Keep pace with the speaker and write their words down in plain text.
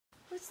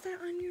What's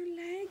that on your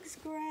legs,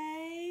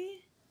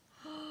 Gray?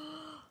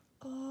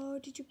 Oh,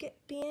 did you get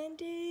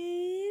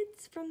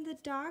Band-Aids from the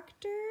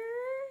doctor?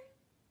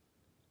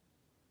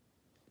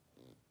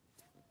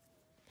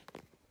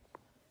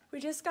 We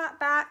just got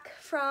back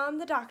from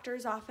the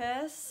doctor's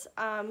office.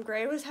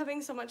 Gray was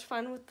having so much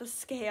fun with the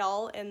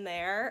scale in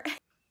there.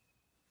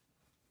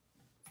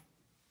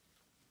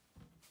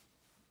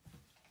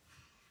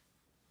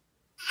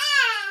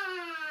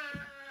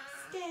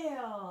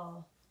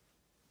 Scale.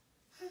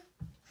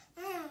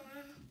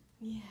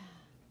 Yeah.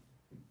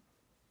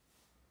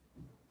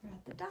 We're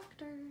at the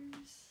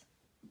doctor's.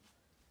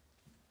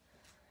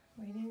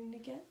 Waiting to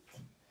get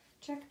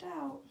checked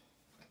out.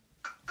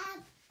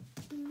 I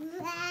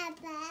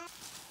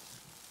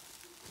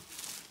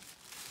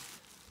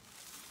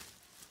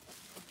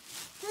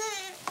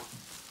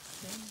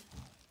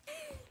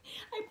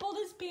pulled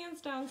his pants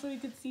down so he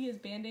could see his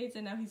Band-Aids,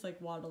 and now he's like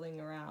waddling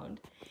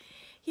around.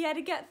 He had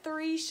to get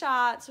 3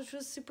 shots, which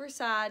was super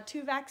sad,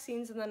 2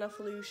 vaccines and then a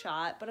flu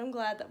shot, but I'm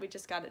glad that we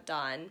just got it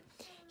done.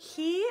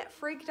 He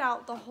freaked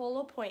out the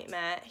whole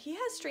appointment. He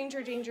has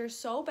stranger danger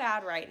so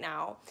bad right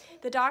now.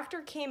 The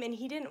doctor came and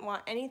he didn't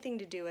want anything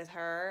to do with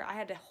her. I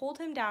had to hold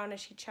him down as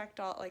she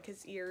checked all like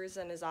his ears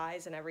and his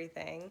eyes and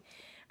everything.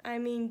 I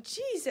mean,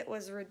 geez, it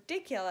was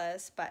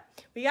ridiculous, but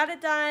we got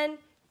it done.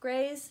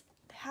 Gray's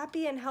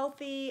happy and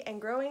healthy and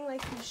growing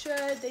like he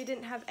should. They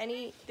didn't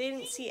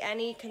see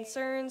any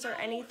concerns or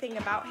anything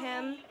about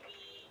him,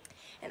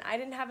 and I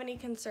didn't have any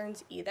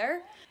concerns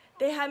either.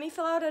 They had me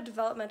fill out a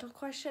developmental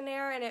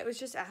questionnaire, and it was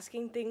just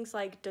asking things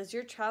like, does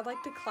your child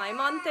like to climb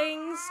on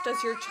things?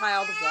 Does your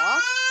child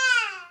walk?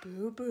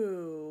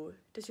 Boo-boo.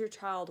 Does your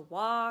child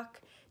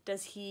walk?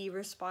 Does he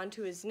respond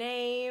to his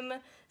name?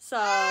 So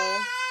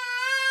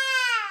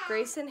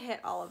Greyson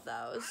hit all of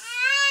those.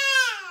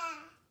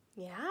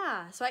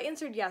 Yeah, so I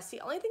answered yes.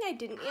 The only thing I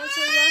didn't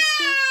answer yes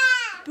to,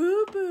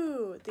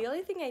 boo-boo. The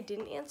only thing I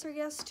didn't answer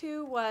yes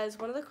to was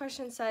one of the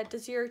questions said,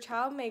 does your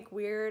child make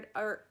weird,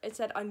 or it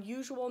said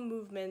unusual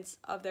movements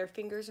of their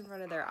fingers in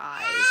front of their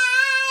eyes?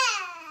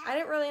 I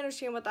didn't really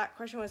understand what that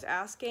question was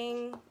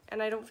asking,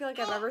 and I don't feel like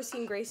I've ever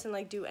seen Greyson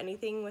like do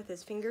anything with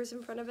his fingers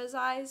in front of his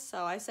eyes,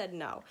 so I said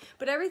no.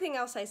 But everything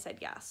else I said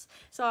yes.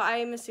 So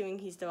I'm assuming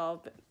he's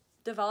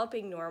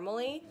developing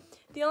normally.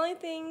 The only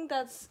thing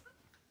that's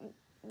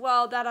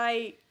that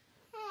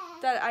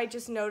I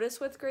just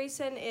noticed with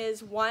Greyson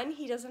is, one,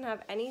 he doesn't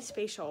have any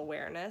spatial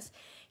awareness.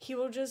 He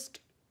will just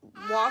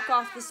walk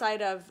off the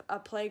side of a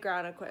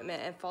playground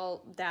equipment and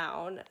fall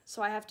down,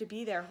 so I have to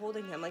be there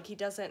holding him. Like, he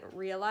doesn't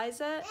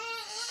realize it.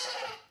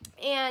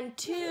 And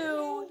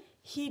 2,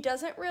 he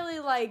doesn't really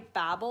like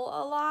babble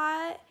a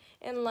lot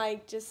and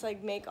like just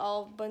like make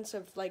all bunch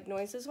of like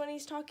noises when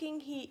he's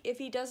talking. If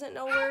he doesn't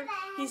know a word,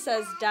 he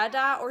says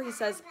dada or he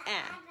says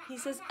eh. He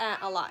says eh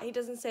a lot. He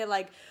doesn't say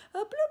like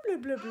blah blah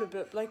blah blah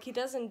blah. Like, he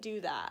doesn't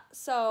do that.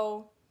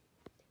 So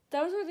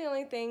those were the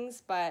only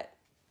things, but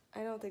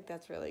I don't think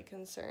that's really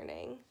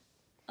concerning.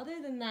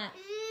 Other than that,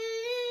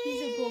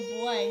 he's a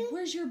good boy.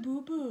 Where's your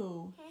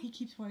boo-boo? He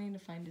keeps wanting to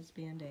find his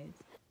Band-Aids.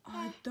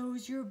 Are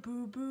those your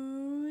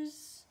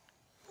boo-boos?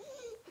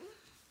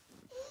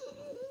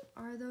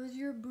 Are those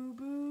your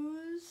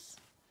boo-boos?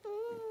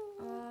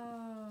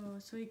 Oh,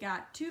 so we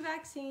got 2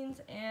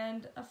 vaccines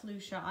and a flu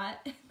shot.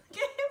 Look at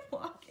him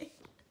walking.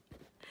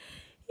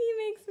 He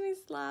makes me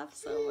laugh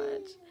so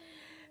much.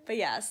 But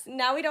yes,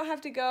 now we don't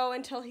have to go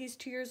until he's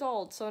 2 years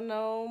old, so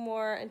no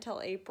more until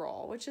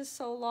April, which is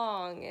so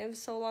long. It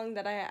was so long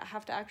that I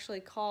have to actually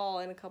call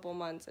in a couple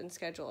months and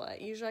schedule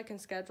it. Usually I can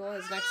schedule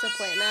his next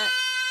appointment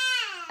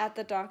at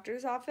the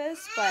doctor's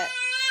office, but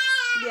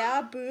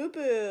yeah,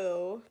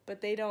 boo-boo.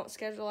 But they don't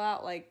schedule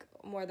out like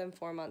more than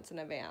 4 months in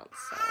advance,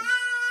 so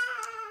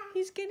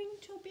he's getting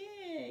too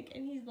big,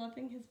 and he's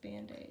loving his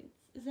Band-Aids.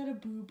 Is that a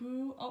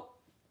boo-boo? Oh,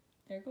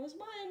 there goes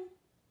one.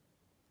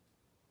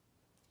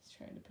 He's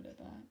trying to put it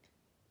back.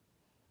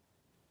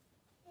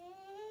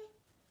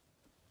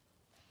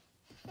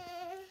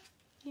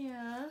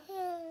 Yeah.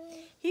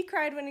 He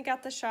cried when he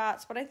got the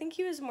shots, but I think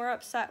he was more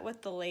upset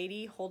with the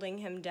lady holding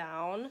him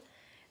down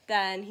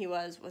than he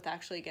was with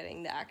actually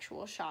getting the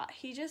actual shot.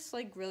 He just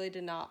like really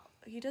does not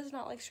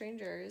like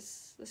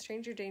strangers. The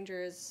stranger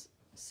danger is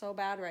so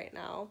bad right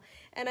now.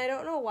 And I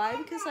don't know why,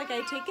 because like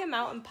I take him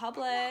out in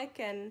public,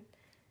 and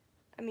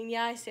I mean,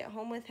 yeah, I stay at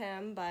home with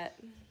him, but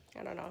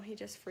I don't know, he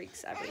just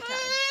freaks every time.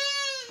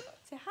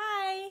 Say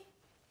hi.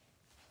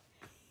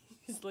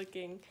 He's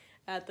looking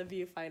at the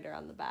viewfinder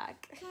on the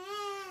back.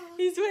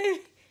 He's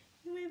waving.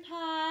 Wave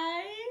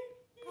hi.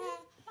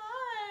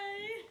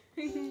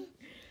 Hi.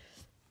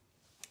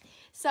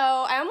 So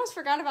I almost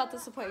forgot about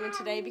this appointment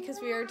today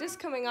because we are just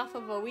coming off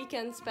of a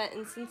weekend spent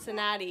in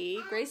Cincinnati.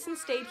 Greyson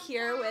stayed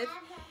here with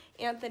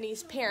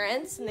Anthony's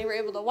parents, and they were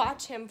able to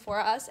watch him for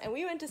us. And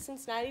we went to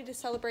Cincinnati to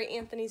celebrate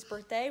Anthony's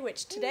birthday,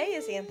 which today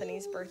is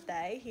Anthony's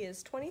birthday. He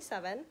is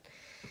 27.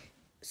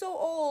 So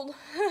old.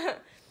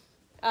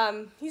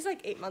 He's like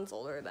 8 months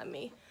older than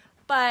me.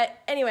 But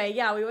anyway,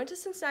 yeah, we went to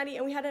Cincinnati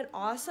and we had an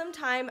awesome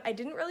time. I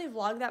didn't really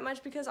vlog that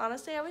much because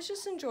honestly, I was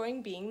just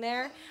enjoying being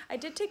there. I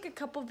did take a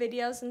couple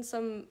videos and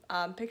some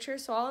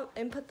pictures, so I'll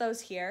input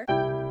those here.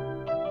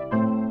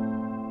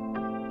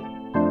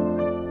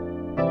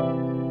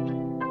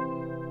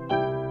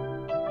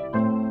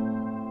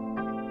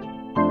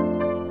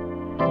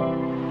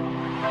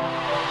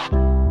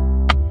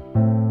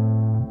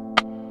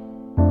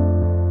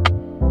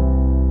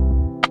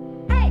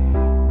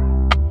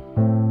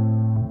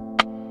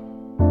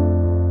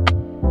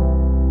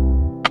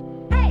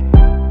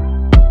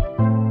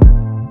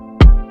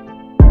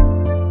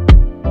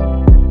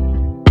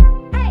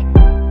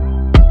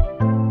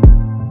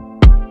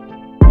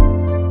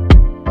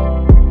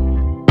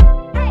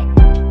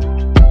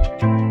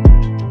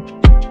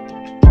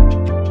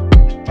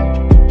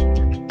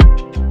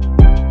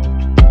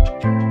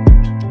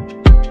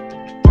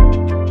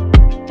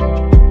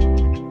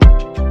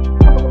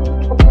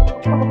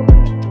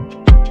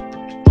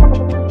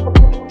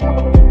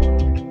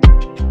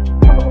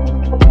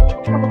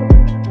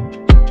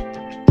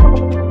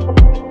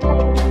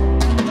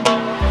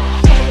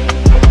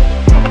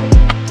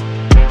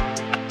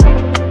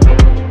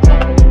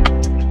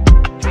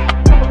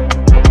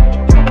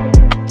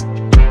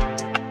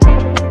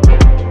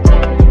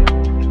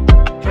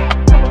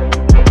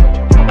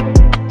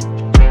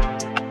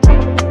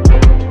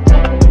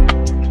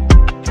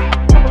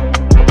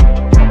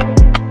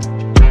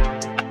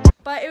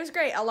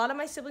 A lot of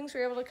my siblings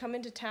were able to come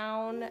into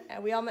town,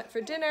 and we all met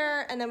for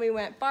dinner, and then we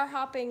went bar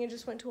hopping and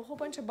just went to a whole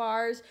bunch of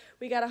bars.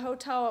 We got a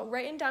hotel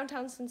right in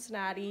downtown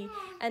Cincinnati,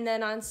 and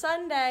then on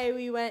Sunday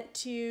we went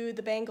to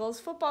the Bengals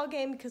football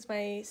game because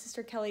my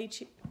sister Kelly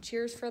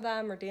cheers for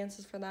them or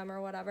dances for them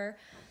or whatever.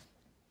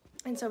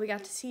 And so we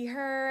got to see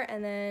her,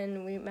 and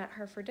then we met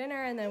her for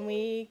dinner, and then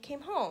we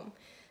came home.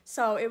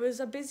 So it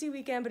was a busy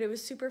weekend, but it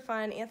was super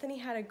fun. Anthony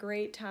had a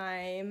great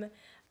time,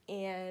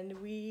 and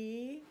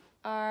we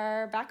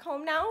are back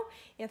home now.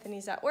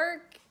 Anthony's at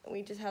work.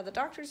 We just had the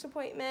doctor's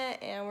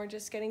appointment, and we're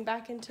just getting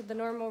back into the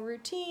normal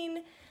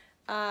routine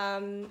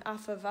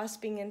off of us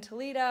being in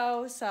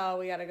Toledo. So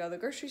we gotta go to the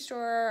grocery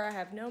store. I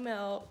have no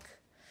milk,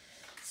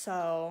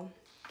 so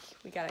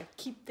we gotta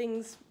keep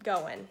things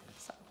going.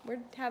 So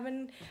we're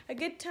having a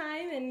good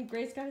time, and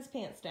Gray's got his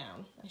pants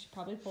down. I should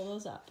probably pull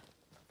those up.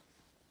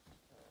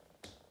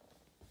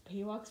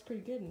 He walks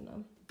pretty good in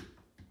them.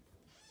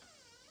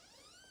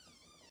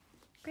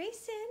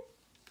 Grayson.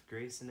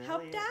 Greyson,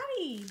 help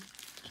Daddy.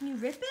 Can you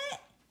rip it?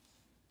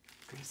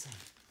 Greyson.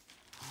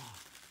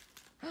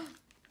 Oh.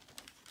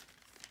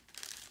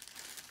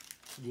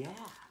 Yeah.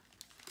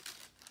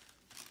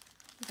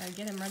 We gotta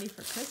get him ready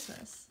for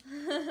Christmas.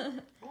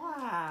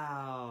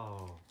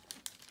 Wow.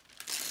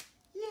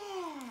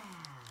 Yeah.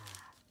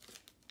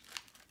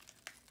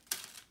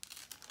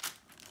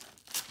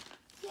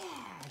 Yeah,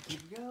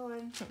 keep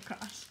going. Oh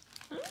gosh.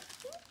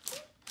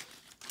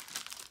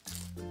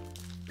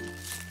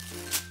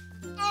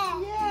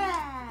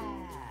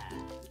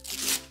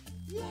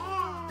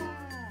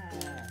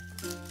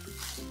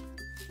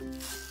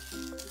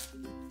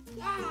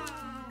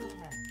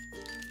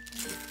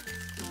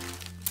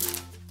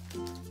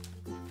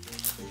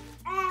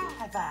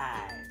 High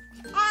five.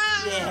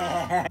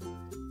 Yeah.